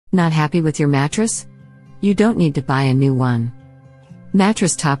Not happy with your mattress? You don't need to buy a new one.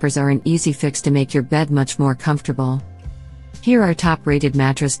 Mattress toppers are an easy fix to make your bed much more comfortable. Here are top-rated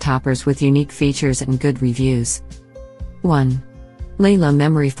mattress toppers with unique features and good reviews. 1. Layla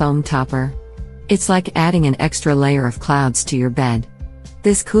Memory Foam Topper. It's like adding an extra layer of clouds to your bed.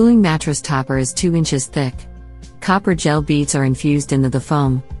 This cooling mattress topper is 2 inches thick. Copper gel beads are infused into the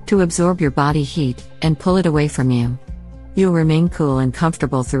foam to absorb your body heat and pull it away from you. You'll remain cool and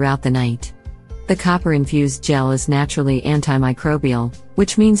comfortable throughout the night. The copper-infused gel is naturally antimicrobial,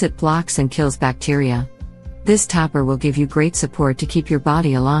 which means it blocks and kills bacteria. This topper will give you great support to keep your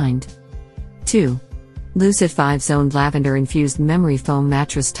body aligned. 2. Lucid 5-Zoned Lavender Infused Memory Foam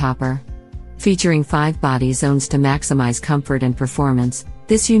Mattress Topper. Featuring 5 body zones to maximize comfort and performance,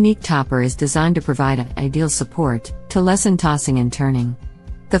 this unique topper is designed to provide an ideal support to lessen tossing and turning.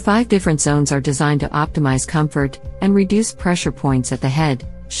 The 5 different zones are designed to optimize comfort and reduce pressure points at the head,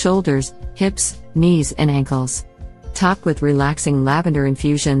 shoulders, hips, knees, and ankles. Topped with relaxing lavender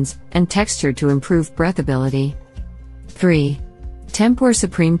infusions and texture to improve breathability. 3. TEMPUR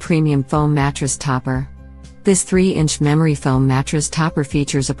Supreme Premium Foam Mattress Topper. This 3-inch memory foam mattress topper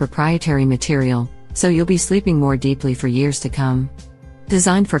features a proprietary material, so you'll be sleeping more deeply for years to come.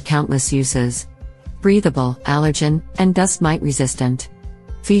 Designed for countless uses. Breathable, allergen, and dust mite resistant.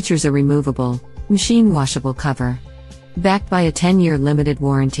 Features a removable, machine washable cover. Backed by a 10-year limited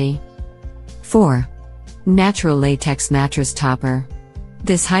warranty. 4. Natural Latex Mattress Topper.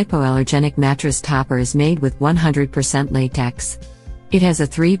 This hypoallergenic mattress topper is made with 100% latex. It has a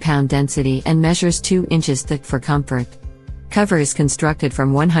 3-pound density and measures 2 inches thick for comfort. Cover is constructed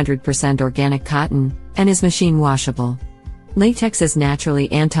from 100% organic cotton and is machine washable. Latex is naturally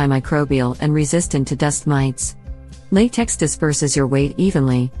antimicrobial and resistant to dust mites. Latex disperses your weight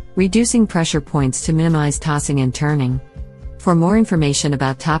evenly, reducing pressure points to minimize tossing and turning. For more information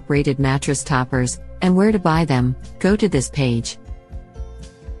about top-rated mattress toppers and where to buy them, go to this page.